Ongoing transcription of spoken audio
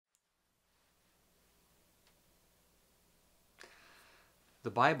The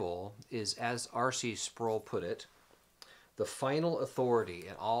Bible is, as R.C. Sproul put it, the final authority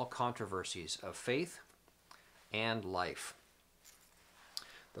in all controversies of faith and life.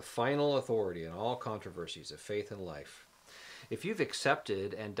 The final authority in all controversies of faith and life. If you've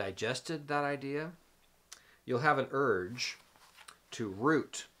accepted and digested that idea, you'll have an urge to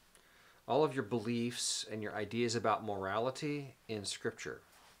root all of your beliefs and your ideas about morality in Scripture.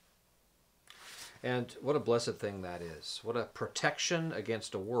 And what a blessed thing that is. What a protection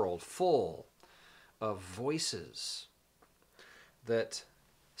against a world full of voices that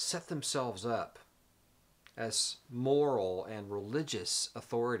set themselves up as moral and religious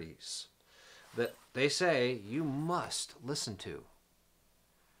authorities that they say you must listen to.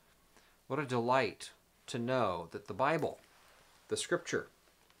 What a delight to know that the Bible, the Scripture,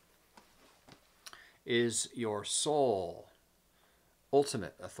 is your sole,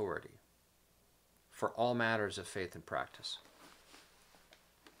 ultimate authority for all matters of faith and practice.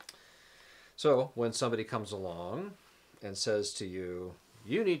 So when somebody comes along and says to you,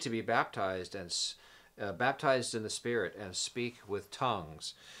 you need to be baptized and baptized in the Spirit and speak with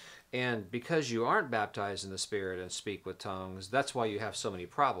tongues, and because you aren't baptized in the Spirit and speak with tongues, that's why you have so many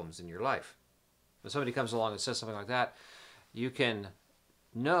problems in your life. When somebody comes along and says something like that, you can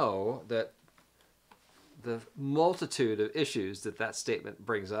know that the multitude of issues that that statement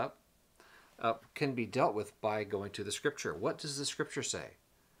brings up can be dealt with by going to the Scripture. What does the Scripture say?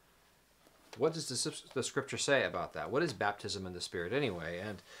 What does the Scripture say about that? What is baptism in the Spirit anyway?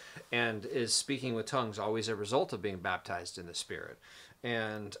 And is speaking with tongues always a result of being baptized in the Spirit?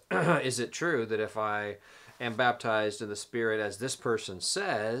 And is it true that if I am baptized in the Spirit as this person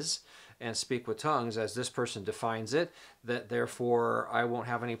says, and speak with tongues as this person defines it, that therefore I won't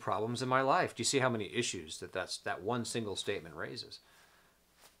have any problems in my life? Do you see how many issues that one single statement raises?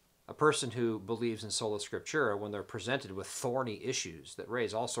 A person who believes in Sola Scriptura, when they're presented with thorny issues that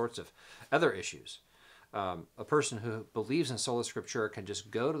raise all sorts of other issues, a person who believes in Sola Scriptura can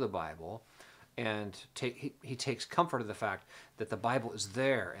just go to the Bible and he takes comfort in the fact that the Bible is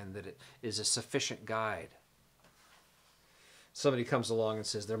there and that it is a sufficient guide. Somebody comes along and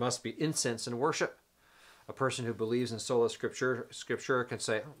says there must be incense in worship. A person who believes in Sola Scriptura can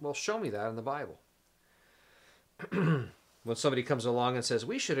say, well, show me that in the Bible. When somebody comes along and says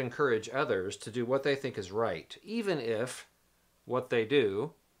we should encourage others to do what they think is right, even if what they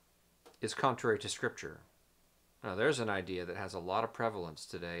do is contrary to Scripture. Now, there's an idea that has a lot of prevalence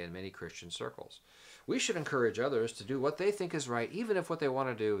today in many Christian circles. We should encourage others to do what they think is right, even if what they want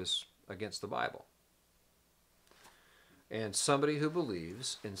to do is against the Bible. And somebody who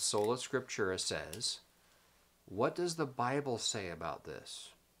believes in Sola Scriptura says, what does the Bible say about this?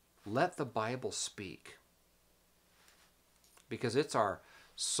 Let the Bible speak. Because it's our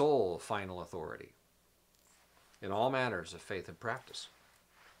sole final authority in all matters of faith and practice.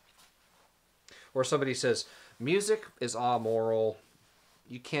 Or somebody says, music is amoral.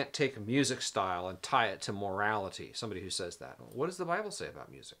 You can't take a music style and tie it to morality. Somebody who says that. What does the Bible say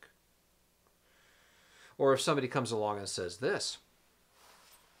about music? Or if somebody comes along and says this,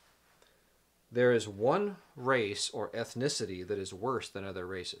 there is one race or ethnicity that is worse than other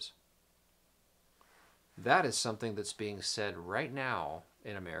races. That is something that's being said right now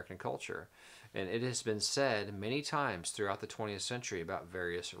in American culture. And it has been said many times throughout the 20th century about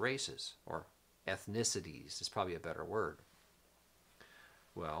various races, or ethnicities is probably a better word.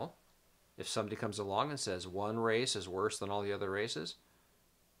 Well, if somebody comes along and says one race is worse than all the other races,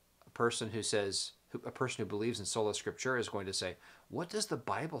 a person who believes in Sola Scriptura is going to say, what does the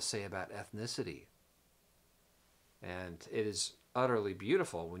Bible say about ethnicity? And it is utterly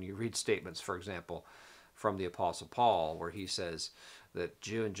beautiful when you read statements, for example, from the Apostle Paul, where he says that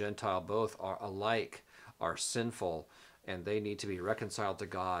Jew and Gentile both are alike, are sinful, and they need to be reconciled to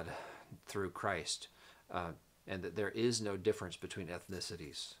God through Christ, and that there is no difference between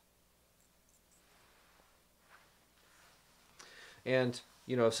ethnicities. And,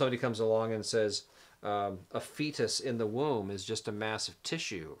 if somebody comes along and says a fetus in the womb is just a mass of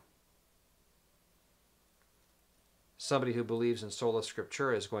tissue, somebody who believes in Sola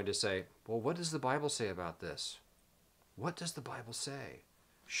Scriptura is going to say, well, what does the Bible say about this? What does the Bible say?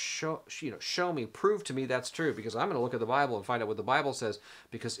 Show me, prove to me that's true, because I'm going to look at the Bible and find out what the Bible says,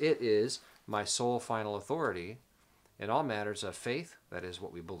 because it is my sole final authority in all matters of faith, that is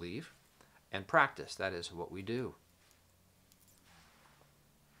what we believe, and practice, that is what we do.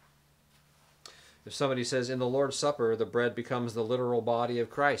 If somebody says in the Lord's Supper the bread becomes the literal body of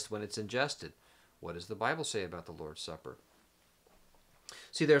Christ when it's ingested, what does the Bible say about the Lord's Supper?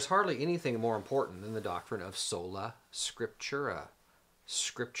 See, there's hardly anything more important than the doctrine of Sola Scriptura,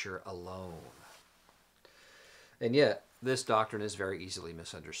 Scripture alone. And yet, this doctrine is very easily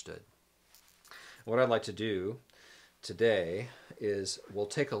misunderstood. What I'd like to do today is we'll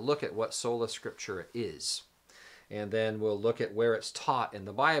take a look at what Sola Scriptura is. And then we'll look at where it's taught in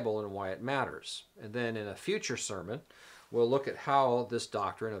the Bible and why it matters. And then in a future sermon, we'll look at how this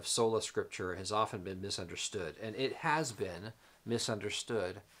doctrine of Sola Scriptura has often been misunderstood. And it has been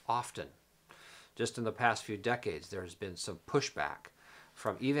misunderstood often. Just in the past few decades, there's been some pushback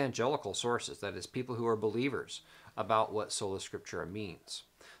from evangelical sources, that is, people who are believers, about what Sola Scriptura means.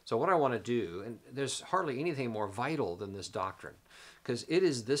 So what I want to do, and there's hardly anything more vital than this doctrine, because it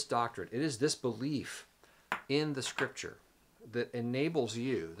is this doctrine, it is this belief in the Scripture that enables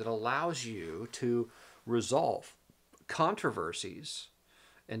you, that allows you to resolve controversies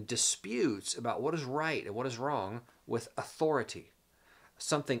and disputes about what is right and what is wrong with authority,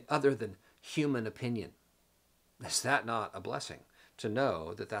 something other than human opinion. Is that not a blessing to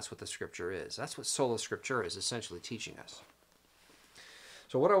know that that's what the Scripture is? That's what Sola Scriptura is essentially teaching us.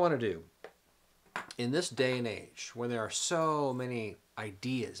 So what I want to do in this day and age, when there are so many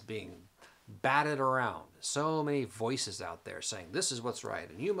ideas being batted around, so many voices out there saying this is what's right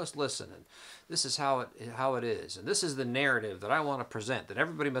and you must listen and this is how it is and this is the narrative that I want to present that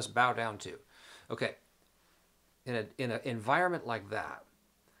everybody must bow down to. Okay, in an environment like that,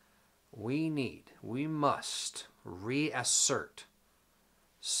 we must reassert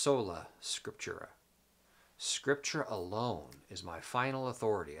Sola Scriptura. Scripture alone is my final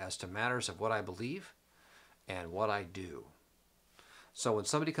authority as to matters of what I believe and what I do. So when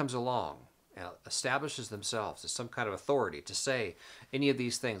somebody comes along and establishes themselves as some kind of authority to say any of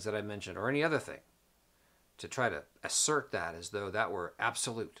these things that I mentioned or any other thing, to try to assert that as though that were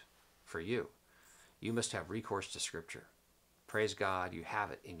absolute for you, you must have recourse to Scripture. Praise God, you have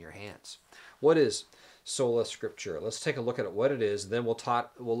it in your hands. What is Sola Scriptura? Let's take a look at what it is. Then we'll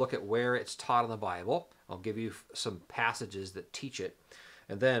look at where it's taught in the Bible. I'll give you some passages that teach it.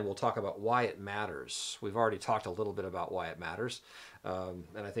 And then we'll talk about why it matters. We've already talked a little bit about why it matters. And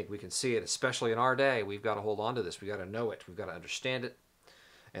I think we can see it, especially in our day. We've got to hold on to this. We've got to know it. We've got to understand it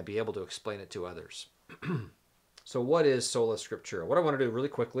and be able to explain it to others. So what is Sola Scriptura? What I want to do really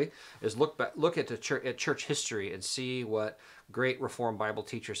quickly is look at church history and see what great Reformed Bible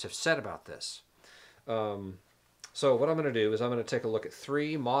teachers have said about this. So what I'm going to do is I'm going to take a look at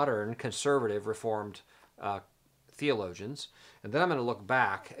 3 modern conservative Reformed theologians, and then I'm going to look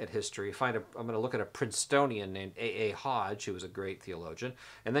back at history. I'm going to look at a Princetonian named A.A. Hodge, who was a great theologian,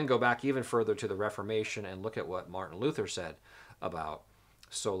 and then go back even further to the Reformation and look at what Martin Luther said about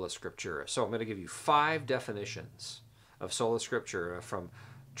Sola Scriptura. So I'm going to give you 5 definitions of Sola Scriptura from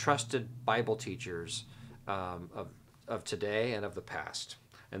trusted Bible teachers of today and of the past.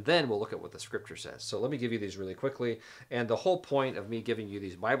 And then we'll look at what the Scripture says. So let me give you these really quickly. And the whole point of me giving you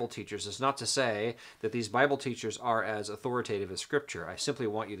these Bible teachers is not to say that these Bible teachers are as authoritative as Scripture. I simply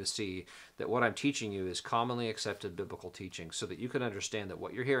want you to see that what I'm teaching you is commonly accepted biblical teaching so that you can understand that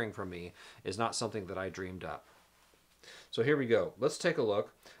what you're hearing from me is not something that I dreamed up. So here we go. Let's take a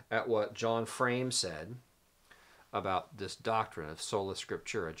look at what John Frame said about this doctrine of Sola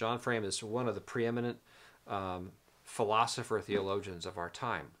Scriptura. John Frame is one of the preeminent philosopher theologians of our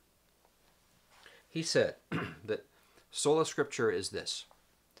time. He said that Sola Scriptura is this,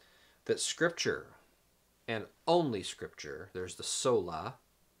 that Scripture and only Scripture, there's the sola,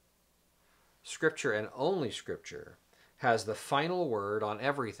 Scripture and only Scripture has the final word on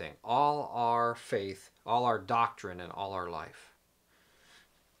everything, all our faith, all our doctrine, and all our life.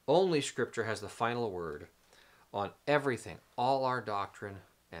 Only Scripture has the final word on everything, all our doctrine,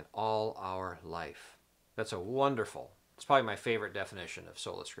 and all our life. That's a wonderful, it's probably my favorite definition of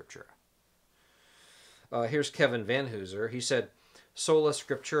Sola Scriptura. Here's Kevin Van Hooser. He said, Sola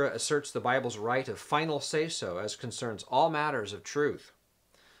Scriptura asserts the Bible's right of final say-so as concerns all matters of truth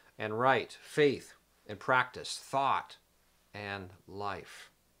and right, faith and practice, thought and life.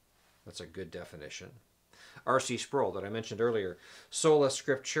 That's a good definition. R.C. Sproul, that I mentioned earlier, Sola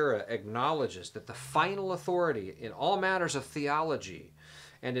Scriptura acknowledges that the final authority in all matters of theology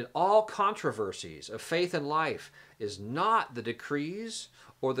and in all controversies of faith and life is not the decrees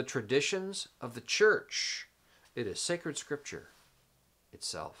or the traditions of the church. It is sacred Scripture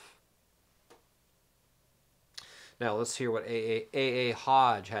itself. Now let's hear what A.A.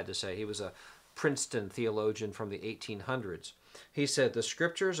 Hodge had to say. He was a Princeton theologian from the 1800s. He said, the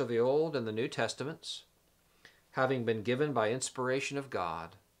Scriptures of the Old and the New Testaments, having been given by inspiration of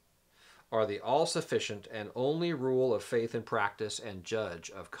God, are the all-sufficient and only rule of faith and practice and judge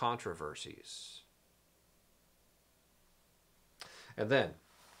of controversies. And then,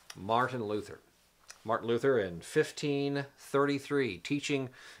 Martin Luther. Martin Luther in 1533, teaching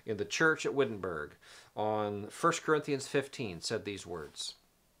in the church at Wittenberg on 1 Corinthians 15, said these words,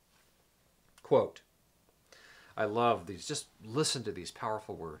 quote, I love these, just listen to these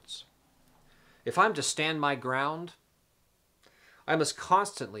powerful words. If I'm to stand my ground, I must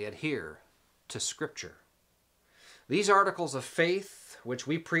constantly adhere to Scripture. These articles of faith which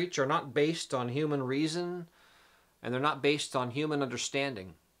we preach are not based on human reason, and they're not based on human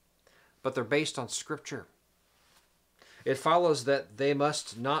understanding, but they're based on Scripture. It follows that they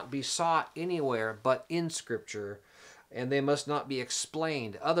must not be sought anywhere but in Scripture, and they must not be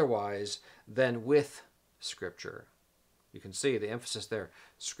explained otherwise than with Scripture. You can see the emphasis there.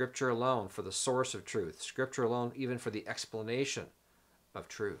 Scripture alone for the source of truth. Scripture alone even for the explanation of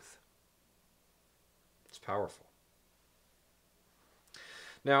truth. It's powerful.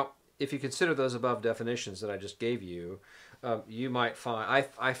 Now, if you consider those above definitions that I just gave you, you might find,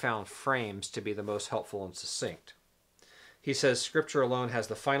 I found frames to be the most helpful and succinct. He says Scripture alone has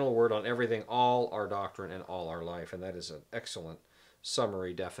the final word on everything, all our doctrine and all our life. And that is an excellent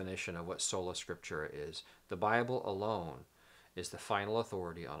summary definition of what Sola Scriptura is. The Bible alone is the final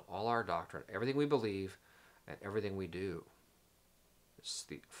authority on all our doctrine, everything we believe and everything we do. It's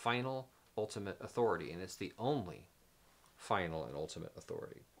the final, ultimate authority, and it's the only final and ultimate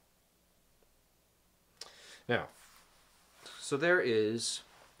authority. Now, so there is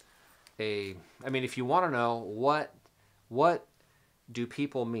if you want to know what do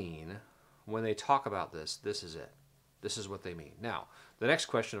people mean when they talk about this, this is it. This is what they mean. Now, the next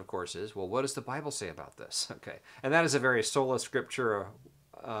question, of course, is, well, what does the Bible say about this? Okay, and that is a very Sola Scriptura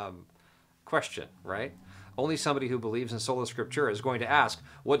question, right? Only somebody who believes in Sola Scriptura is going to ask,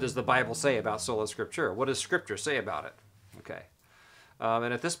 what does the Bible say about Sola Scriptura? What does Scripture say about it? Okay,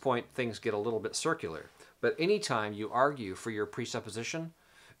 and at this point, things get a little bit circular. But anytime you argue for your presupposition,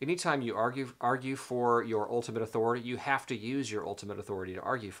 anytime you argue for your ultimate authority, you have to use your ultimate authority to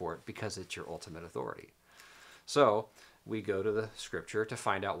argue for it because it's your ultimate authority. So we go to the Scripture to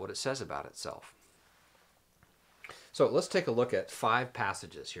find out what it says about itself. So let's take a look at 5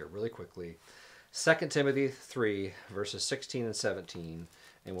 passages here really quickly. 2 Timothy 3, verses 16 and 17,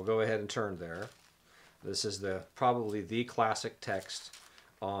 and we'll go ahead and turn there. This is probably the classic text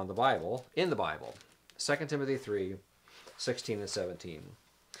on the Bible, in the Bible. 2 Timothy 3, 16 and 17.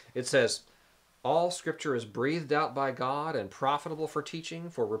 It says, all Scripture is breathed out by God and profitable for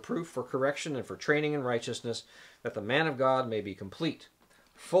teaching, for reproof, for correction, and for training in righteousness, that the man of God may be complete,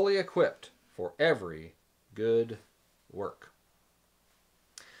 fully equipped for every good work.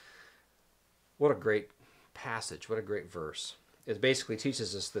 What a great passage, what a great verse. It basically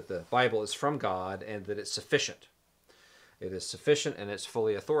teaches us that the Bible is from God and that it's sufficient. It is sufficient and it's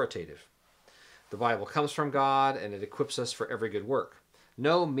fully authoritative. The Bible comes from God and it equips us for every good work.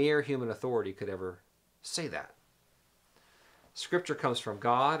 No mere human authority could ever say that. Scripture comes from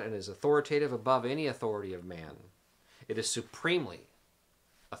God and is authoritative above any authority of man. It is supremely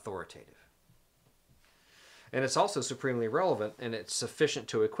authoritative. And it's also supremely relevant, and it's sufficient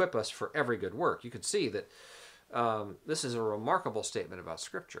to equip us for every good work. You can see that this is a remarkable statement about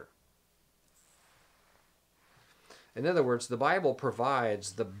Scripture. In other words, the Bible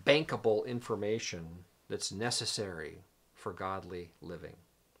provides the bankable information that's necessary for godly living.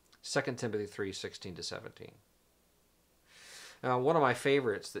 2 Timothy 3, 16 to 17. Now, one of my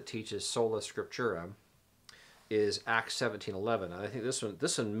favorites that teaches Sola Scriptura is Acts 17:11. I think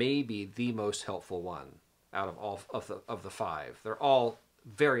this one may be the most helpful one out of all of the 5. They're all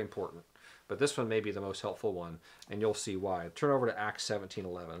very important, but this one may be the most helpful one, and you'll see why. Turn over to Acts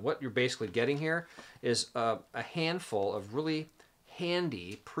 17:11. What you're basically getting here is a handful of really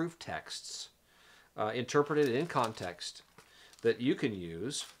handy proof texts interpreted in context that you can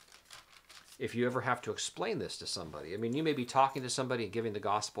use if you ever have to explain this to somebody. I mean, you may be talking to somebody and giving the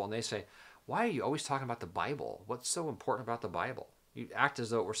gospel, and they say, why are you always talking about the Bible? What's so important about the Bible? You act as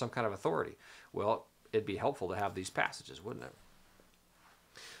though it were some kind of authority. Well, it'd be helpful to have these passages, wouldn't it?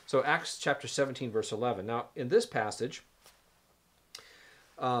 So Acts chapter 17, verse 11. Now, in this passage,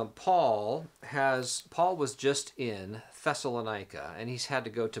 Paul was just in Thessalonica, and he's had to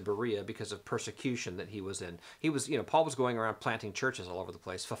go to Berea because of persecution that he was in. Paul was going around planting churches all over the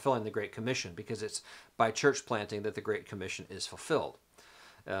place, fulfilling the Great Commission, because it's by church planting that the Great Commission is fulfilled.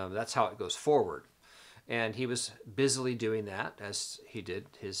 That's how it goes forward. And he was busily doing that, as he did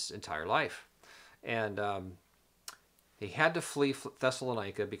his entire life. And he had to flee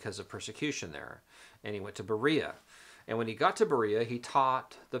Thessalonica because of persecution there, and he went to Berea. And when he got to Berea, he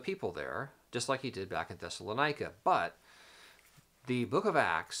taught the people there, just like he did back in Thessalonica. But the book of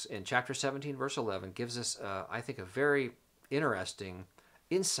Acts, in chapter 17, verse 11, gives us, I think, a very interesting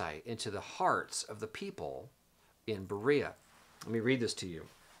insight into the hearts of the people in Berea. Let me read this to you.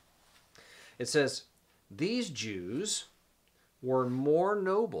 It says, these Jews were more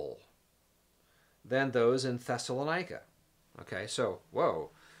noble than those in Thessalonica. Okay, so, whoa,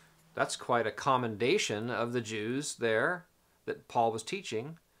 that's quite a commendation of the Jews there that Paul was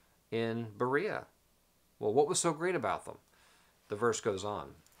teaching in Berea. Well, what was so great about them? The verse goes on.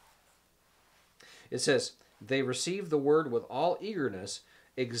 It says, they received the word with all eagerness,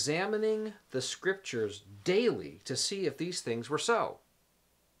 examining the scriptures daily to see if these things were so.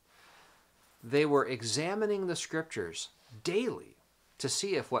 They were examining the scriptures daily to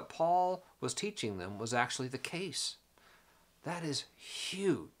see if what Paul was teaching them was actually the case. That is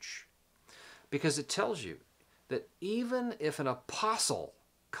huge, because it tells you that even if an apostle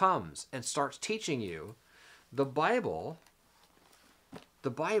comes and starts teaching you, the Bible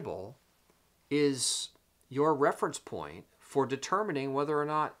is your reference point for determining whether or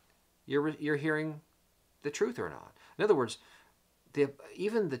not you're hearing the truth or not. In other words,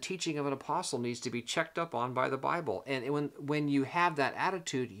 even the teaching of an apostle needs to be checked up on by the Bible. And when you have that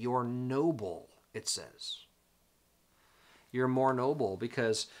attitude, you're noble, it says. You're more noble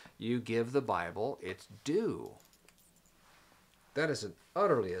because you give the Bible its due. That is an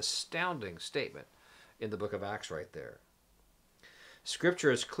utterly astounding statement in the book of Acts right there.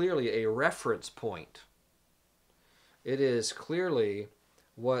 Scripture is clearly a reference point. It is clearly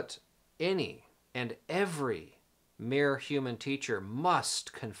what any and every mere human teacher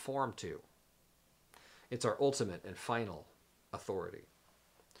must conform to. It's our ultimate and final authority.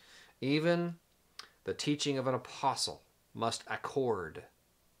 Even the teaching of an apostle must accord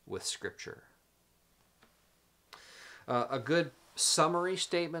with Scripture. A good summary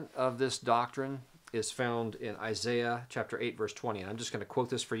statement of this doctrine is found in Isaiah chapter 8, verse 20. And I'm just going to quote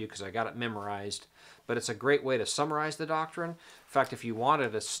this for you because I got it memorized. But it's a great way to summarize the doctrine. In fact, if you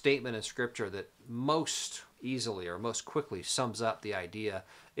wanted a statement in Scripture that most easily or most quickly sums up the idea,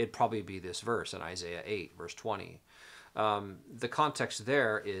 it'd probably be this verse in Isaiah 8, verse 20. The context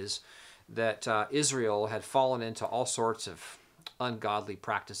there is that Israel had fallen into all sorts of ungodly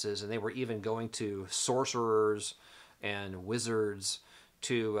practices, and they were even going to sorcerers and wizards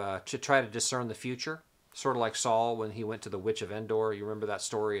to try to discern the future, sort of like Saul when he went to the witch of Endor. You remember that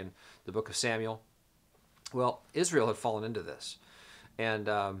story in the book of Samuel? Well, Israel had fallen into this, and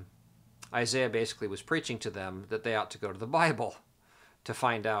Isaiah basically was preaching to them that they ought to go to the Bible to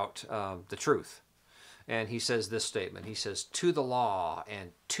find out the truth. And he says this statement. He says, to the law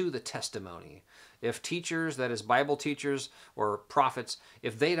and to the testimony. If teachers, that is Bible teachers or prophets,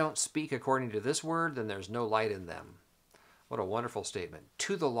 if they don't speak according to this word, then there's no light in them. What a wonderful statement.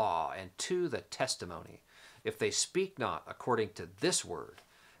 To the law and to the testimony. If they speak not according to this word,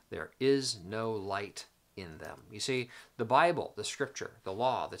 there is no light in them. You see, the Bible, the Scripture, the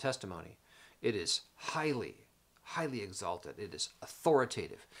law, the testimony, it is highly exalted. It is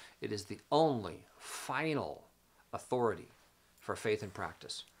authoritative. It is the only final authority for faith and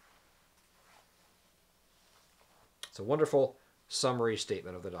practice. It's a wonderful summary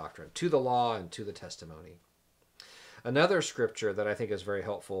statement of the doctrine. To the law and to the testimony. Another scripture that I think is very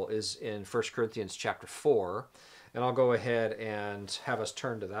helpful is in 1 Corinthians chapter 4. And I'll go ahead and have us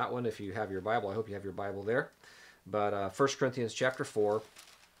turn to that one if you have your Bible. I hope you have your Bible there. But 1 Corinthians chapter 4.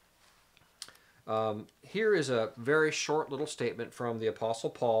 Here is a very short little statement from the Apostle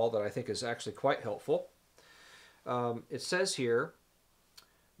Paul that I think is actually quite helpful. It says here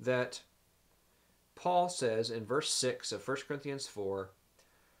that Paul says in verse 6 of 1 Corinthians 4,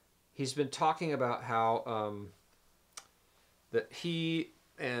 he's been talking about how that he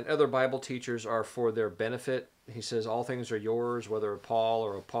and other Bible teachers are for their benefit. He says all things are yours, whether Paul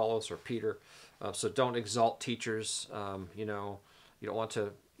or Apollos or Peter. So don't exalt teachers. You don't want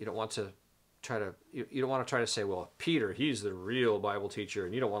to try to say, well, Peter, he's the real Bible teacher,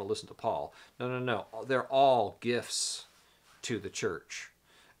 and you don't want to listen to Paul. No. They're all gifts to the church,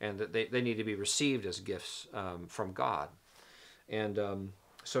 and that they need to be received as gifts from God. And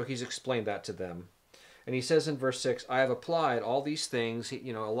so he's explained that to them. And he says in verse 6, I have applied all these things.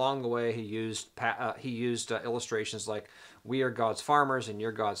 Along the way he used illustrations like, we are God's farmers and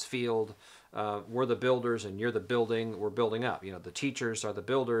you're God's field. We're the builders and you're the building. We're building up. The teachers are the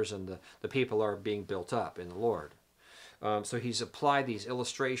builders and the people are being built up in the Lord. So he's applied these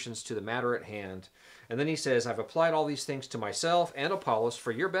illustrations to the matter at hand. And then he says, I've applied all these things to myself and Apollos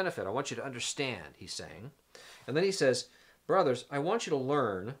for your benefit. I want you to understand, he's saying. And then he says, brothers, I want you to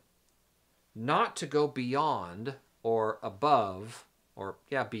learn not to go beyond or above, or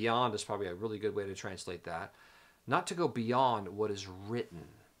beyond is probably a really good way to translate that. Not to go beyond what is written.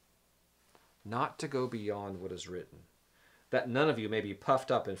 Not to go beyond what is written. that none of you may be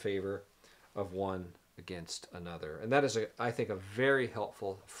puffed up in favor of one against another. And that is, I think, a very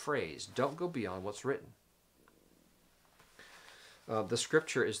helpful phrase. Don't go beyond what's written. The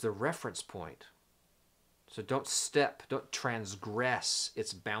Scripture is the reference point. So don't transgress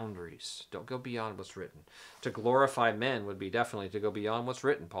its boundaries. Don't go beyond what's written. To glorify men would be definitely to go beyond what's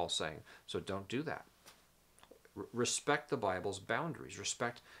written, Paul's saying. So don't do that. Respect the Bible's boundaries.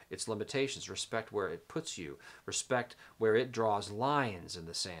 Respect its limitations. Respect where it puts you. Respect where it draws lines in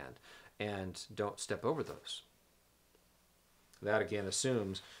the sand. And don't step over those. That, again,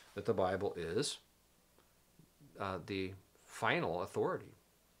 assumes that the Bible is the final authority.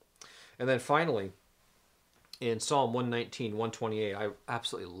 And then finally, in Psalm 119, 128, I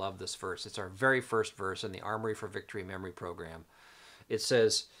absolutely love this verse. It's our very first verse in the Armory for Victory memory program. It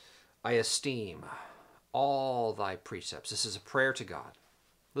says, I esteem all thy precepts. This is a prayer to God.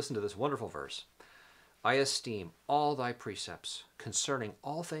 Listen to this wonderful verse. I esteem all thy precepts concerning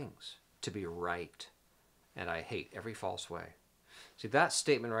all things to be right, and I hate every false way. See, that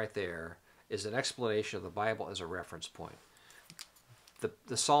statement right there is an explanation of the Bible as a reference point.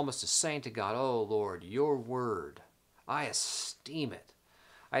 The psalmist is saying to God, oh Lord, your word, I esteem it.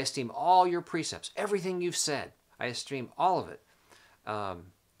 I esteem all your precepts, everything you've said. I esteem all of it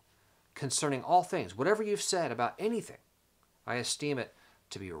concerning all things. Whatever you've said about anything, I esteem it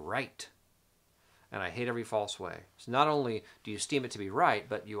to be right. And I hate every false way. So not only do you esteem it to be right,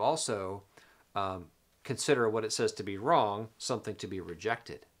 but you also consider what it says to be wrong something to be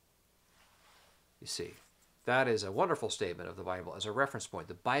rejected. You see. That is a wonderful statement of the Bible as a reference point.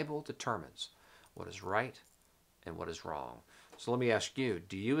 The Bible determines what is right and what is wrong. So let me ask you,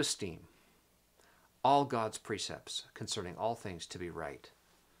 do you esteem all God's precepts concerning all things to be right?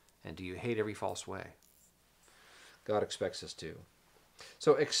 And do you hate every false way? God expects us to.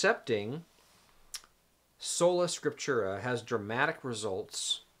 So accepting Sola Scriptura has dramatic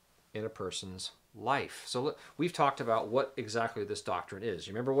results in a person's life. So we've talked about what exactly this doctrine is.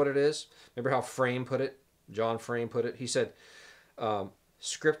 You remember what it is? Remember how Frame put it? John Frame put it. He said,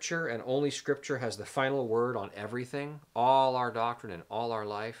 Scripture and only Scripture has the final word on everything, all our doctrine and all our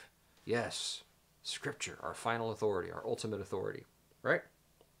life. Yes, Scripture, our final authority, our ultimate authority, right?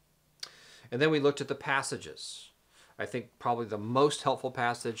 And then we looked at the passages. I think probably the most helpful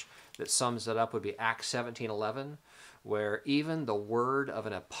passage that sums it up would be Acts 17:11, where even the word of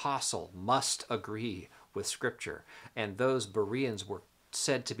an apostle must agree with Scripture. And those Bereans were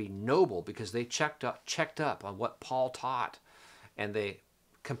said to be noble because they checked up on what Paul taught, and they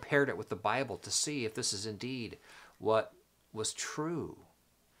compared it with the Bible to see if this is indeed what was true.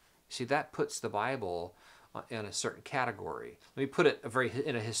 See, that puts the Bible in a certain category. Let me put it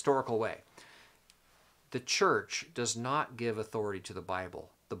in a historical way. The church does not give authority to the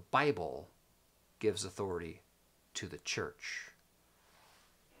Bible. The Bible gives authority to the church.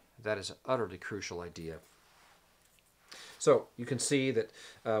 That is an utterly crucial idea. So you can see that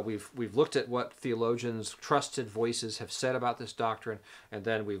we've looked at what theologians, trusted voices have said about this doctrine, and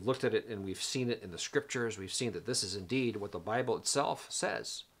then we've looked at it and we've seen it in the Scriptures. We've seen that this is indeed what the Bible itself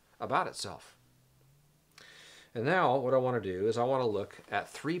says about itself. And now what I want to do is I want to look at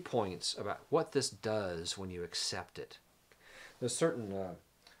 3 points about what this does when you accept it. There's a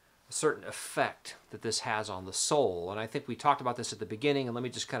certain effect that this has on the soul, and I think we talked about this at the beginning, and let me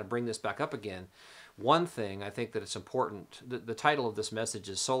just kind of bring this back up again. One thing I think that it's important, the title of this message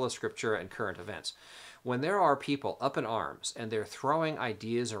is Sola Scriptura and Current Events. When there are people up in arms and they're throwing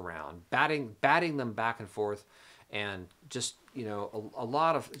ideas around, batting them back and forth, and just,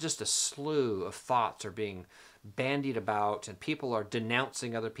 just a slew of thoughts are being bandied about, and people are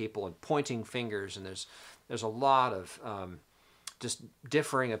denouncing other people and pointing fingers, and there's a lot of just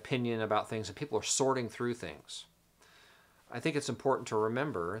differing opinion about things, and people are sorting through things. I think it's important to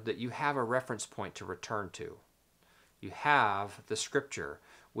remember that you have a reference point to return to. You have the Scripture,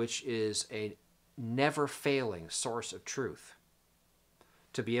 which is a never-failing source of truth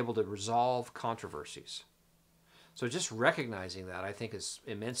to be able to resolve controversies. So just recognizing that, I think, is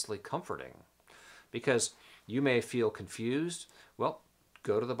immensely comforting, because you may feel confused. Well,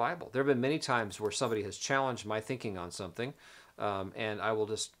 go to the Bible. There have been many times where somebody has challenged my thinking on something, and I will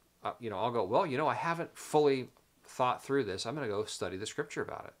just, I'll go, well, I haven't fully thought through this. I'm going to go study the Scripture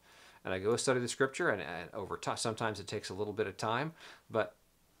about it. And I go study the Scripture, and over time, sometimes it takes a little bit of time, but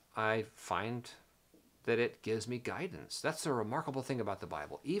I find that it gives me guidance. That's the remarkable thing about the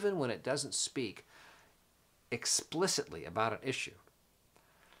Bible. Even when it doesn't speak explicitly about an issue,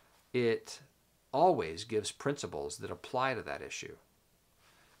 it always gives principles that apply to that issue.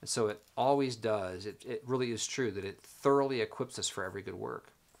 And so it always does. It really is true that it thoroughly equips us for every good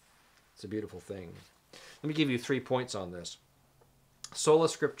work. It's a beautiful thing. Let me give you 3 points on this. Sola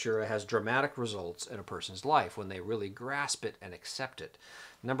Scriptura has dramatic results in a person's life when they really grasp it and accept it.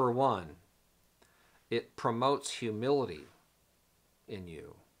 Number 1, it promotes humility in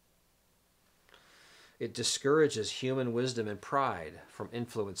you. It discourages human wisdom and pride from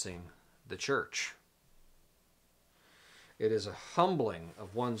influencing the church. It is a humbling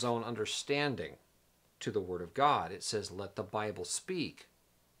of one's own understanding to the Word of God. It says, let the Bible speak.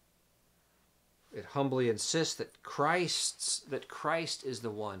 It humbly insists that Christ is the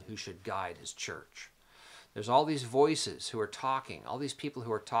one who should guide his church. There's all these voices who are talking, all these people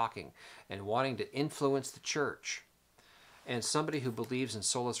who are talking and wanting to influence the church. And somebody who believes in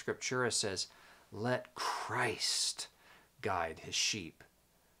Sola Scriptura says, let Christ guide his sheep.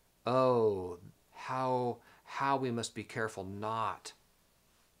 Oh, how we must be careful not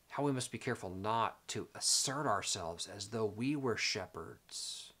to assert ourselves as though we were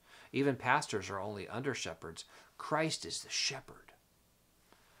shepherds. Even pastors are only under shepherds. Christ is the shepherd.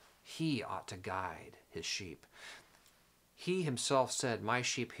 He ought to guide his sheep. He himself said, my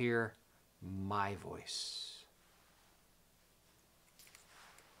sheep hear my voice.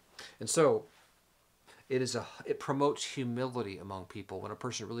 And so it promotes humility among people when a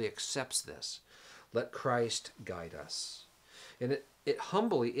person really accepts this. Let Christ guide us. And it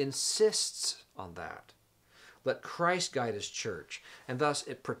humbly insists on that. Let Christ guide his church. And thus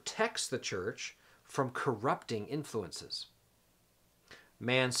it protects the church from corrupting influences.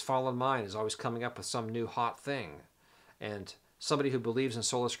 Man's fallen mind is always coming up with some new hot thing. And somebody who believes in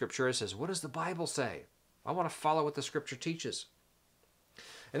Sola Scriptura says, what does the Bible say? I want to follow what the Scripture teaches.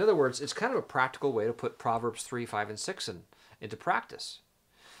 In other words, it's kind of a practical way to put Proverbs 3, 5, and 6 into practice.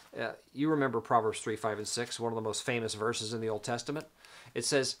 You remember Proverbs 3, 5, and 6, one of the most famous verses in the Old Testament. It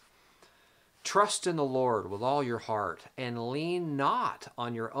says, trust in the Lord with all your heart and lean not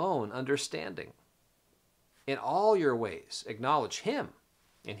on your own understanding. In all your ways acknowledge him,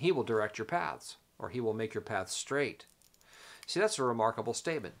 and he will direct your paths, or he will make your paths straight. See, that's a remarkable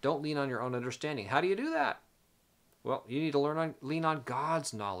statement. Don't lean on your own understanding. How do you do that? Well, you need to lean on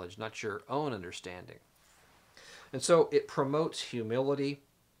God's knowledge, not your own understanding. And so it promotes humility,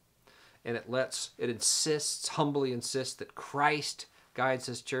 and it humbly insists that Christ guides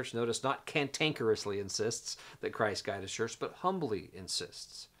his church. Notice, not cantankerously insists that Christ guide his church, but humbly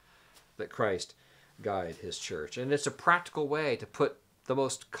insists that Christ guide his church. And it's a practical way to put the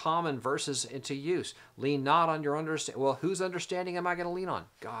most common verses into use. Lean not on your understanding. Well, whose understanding am I going to lean on?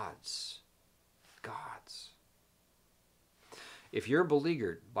 God's. If you're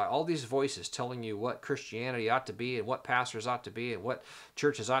beleaguered by all these voices telling you what Christianity ought to be and what pastors ought to be and what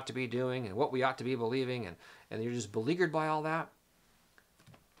churches ought to be doing and what we ought to be believing, and you're just beleaguered by all that,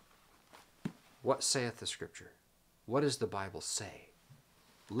 what saith the Scripture? What does the Bible say?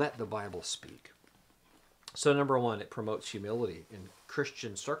 Let the Bible speak. So number 1, it promotes humility in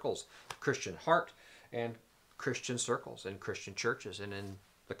Christian circles, Christian heart, and Christian circles, and Christian churches, and in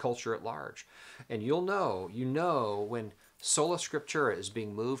the culture at large. And you know when Sola Scriptura is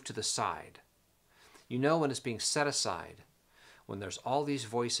being moved to the side. You know when it's being set aside, when there's all these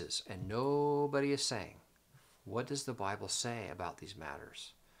voices and nobody is saying, what does the Bible say about these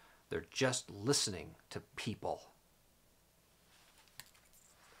matters? They're just listening to people.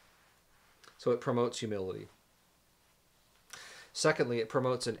 So it promotes humility. Secondly, it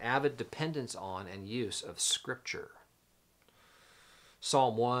promotes an avid dependence on and use of Scripture.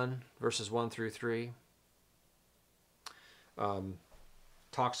 Psalm 1, verses 1 through 3,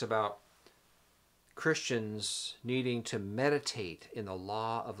 talks about Christians needing to meditate in the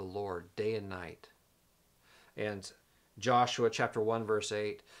law of the Lord day and night. And Joshua chapter 1, verse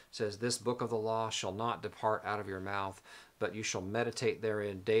 8 says, this book of the law shall not depart out of your mouth, but you shall meditate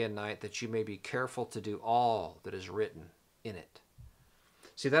therein day and night, that you may be careful to do all that is written in it.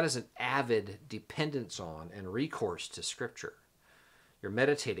 See, that is an avid dependence on and recourse to Scripture. You're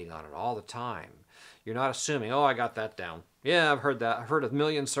meditating on it all the time. You're not assuming, oh, I got that down. Yeah, I've heard that. I've heard a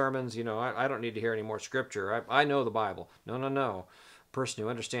million sermons. I don't need to hear any more Scripture. I know the Bible. No. A person who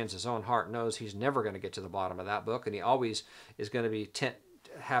understands his own heart knows he's never going to get to the bottom of that book, and he always is going to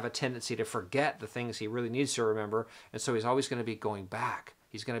have a tendency to forget the things he really needs to remember, and so he's always going to be going back.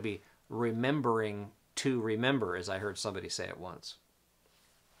 He's going to be remembering to remember, as I heard somebody say it once.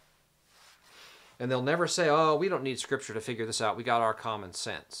 And they'll never say, oh, we don't need Scripture to figure this out. We got our common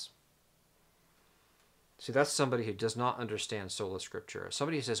sense. See, that's somebody who does not understand Sola Scriptura.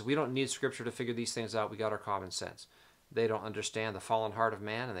 Somebody who says, we don't need Scripture to figure these things out. We got our common sense. They don't understand the fallen heart of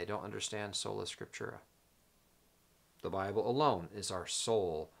man, and they don't understand Sola Scriptura. The Bible alone is our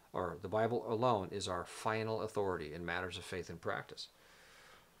the Bible alone is our final authority in matters of faith and practice.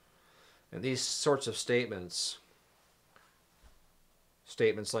 And these sorts of statements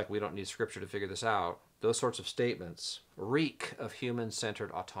like we don't need Scripture to figure this out, those sorts of statements reek of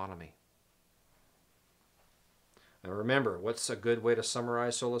human-centered autonomy. Now remember, what's a good way to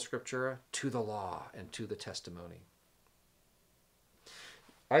summarize Sola Scriptura? To the law and to the testimony.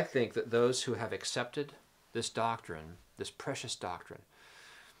 I think that those who have accepted this doctrine, this precious doctrine,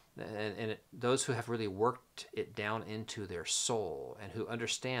 and those who have really worked it down into their soul and who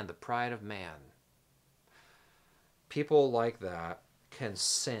understand the pride of man, people like that can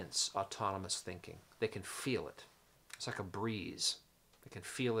sense autonomous thinking. They can feel it. It's like a breeze. They can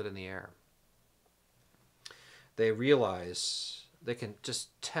feel it in the air. They realize, they can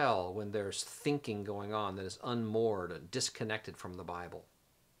just tell when there's thinking going on that is unmoored and disconnected from the Bible.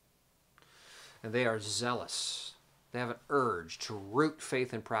 And they are zealous. They have an urge to root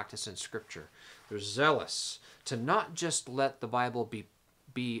faith and practice in Scripture. They're zealous to not just let the Bible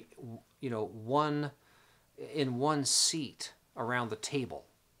be one in one seat around the table,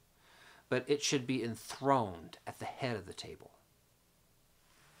 but it should be enthroned at the head of the table.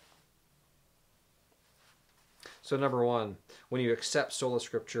 So number one, when you accept Sola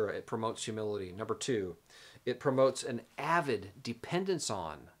Scriptura, it promotes humility. Number two, it promotes an avid dependence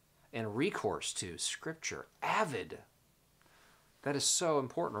on and recourse to Scripture. Avid. That is so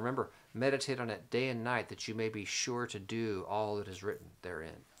important. Remember, meditate on it day and night that you may be sure to do all that is written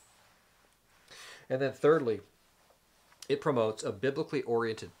therein. And then thirdly, it promotes a biblically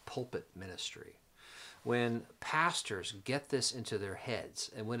oriented pulpit ministry. When pastors get this into their heads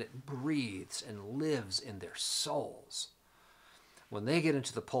and when it breathes and lives in their souls, when they get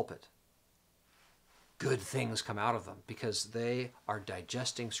into the pulpit, good things come out of them because they are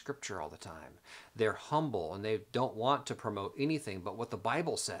digesting Scripture all the time. They're humble and they don't want to promote anything but what the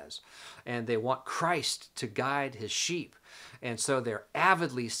Bible says. And they want Christ to guide his sheep. And so they're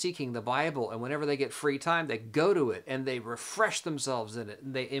avidly seeking the Bible, and whenever they get free time, they go to it and they refresh themselves in it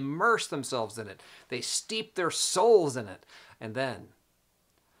and they immerse themselves in it. They steep their souls in it. And then,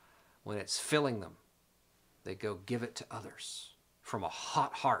 when it's filling them, they go give it to others from a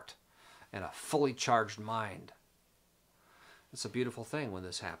hot heart and a fully charged mind. It's a beautiful thing when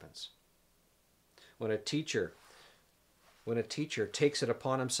this happens. When a teacher takes it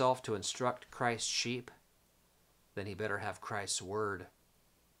upon himself to instruct Christ's sheep, then he better have Christ's word.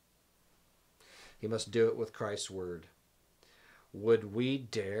 He must do it with Christ's word. Would we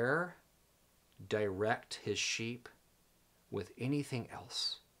dare direct his sheep with anything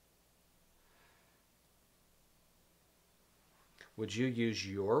else? Would you use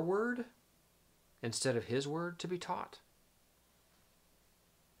your word instead of his word to be taught?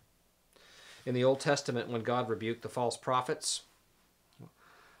 In the Old Testament, when God rebuked the false prophets,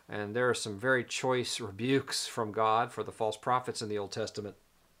 and there are some very choice rebukes from God for the false prophets in the Old Testament,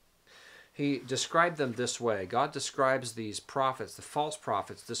 he described them this way. God describes these prophets, the false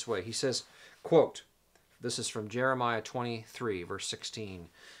prophets, this way. He says, quote, this is from Jeremiah 23, verse 16.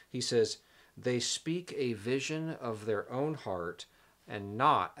 He says, "They speak a vision of their own heart and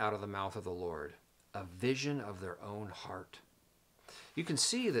not out of the mouth of the Lord." A vision of their own heart. You can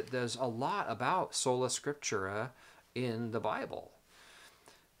see that there's a lot about Sola Scriptura in the Bible.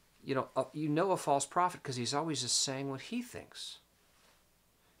 You know a false prophet because he's always just saying what he thinks.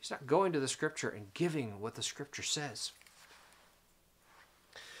 He's not going to the Scripture and giving what the Scripture says.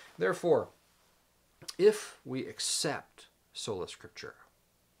 Therefore, if we accept Sola Scriptura,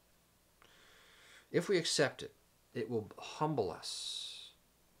 if we accept it, it will humble us.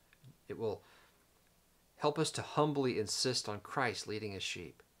 It will help us to humbly insist on Christ leading his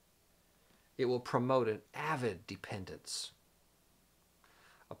sheep. It will promote an avid dependence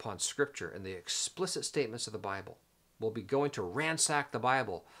upon Scripture and the explicit statements of the Bible. We'll be going to ransack the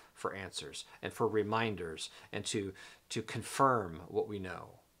Bible for answers and for reminders and to confirm what we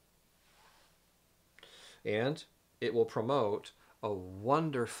know. And it will promote a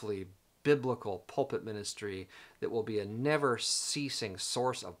wonderfully biblical pulpit ministry that will be a never-ceasing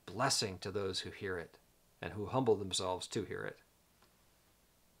source of blessing to those who hear it and who humble themselves to hear it.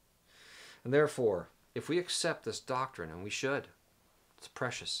 And therefore, if we accept this doctrine, and we should, it's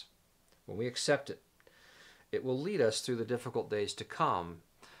precious. When we accept it, it will lead us through the difficult days to come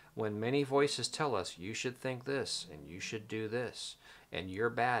when many voices tell us, you should think this, and you should do this, and you're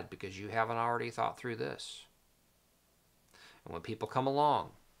bad because you haven't already thought through this. And when people come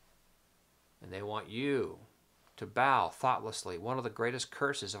along and they want you to bow thoughtlessly, one of the greatest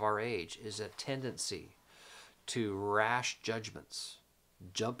curses of our age is a tendency to rash judgments,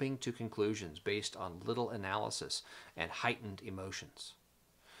 jumping to conclusions based on little analysis and heightened emotions.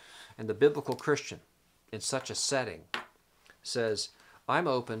 And the biblical Christian in such a setting says, I'm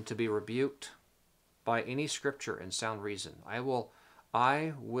open to be rebuked by any scripture and sound reason. I will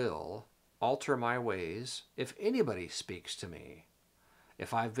alter my ways if anybody speaks to me.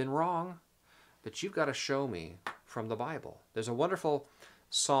 If I've been wrong, but you've got to show me from the Bible. There's a wonderful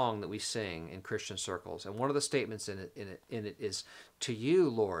song that we sing in Christian circles, and one of the statements in it is, "To you,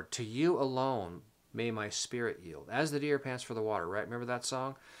 Lord, to you alone may my spirit yield. As the deer pants for the water," right? Remember that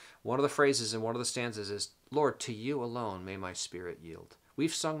song? One of the phrases in one of the stanzas is, "Lord, to you alone may my spirit yield."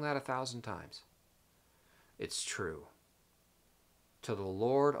 We've sung that 1,000 times. It's true. To the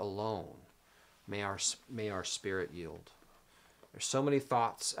Lord alone may our spirit yield. There's so many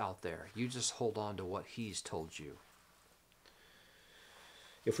thoughts out there. You just hold on to what He's told you.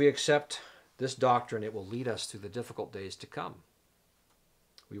 If we accept this doctrine, it will lead us through the difficult days to come.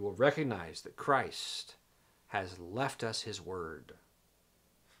 We will recognize that Christ has left us His word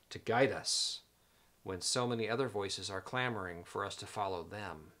to guide us when so many other voices are clamoring for us to follow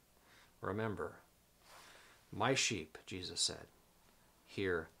them. Remember, my sheep, Jesus said,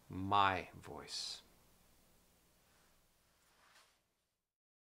 hear my voice.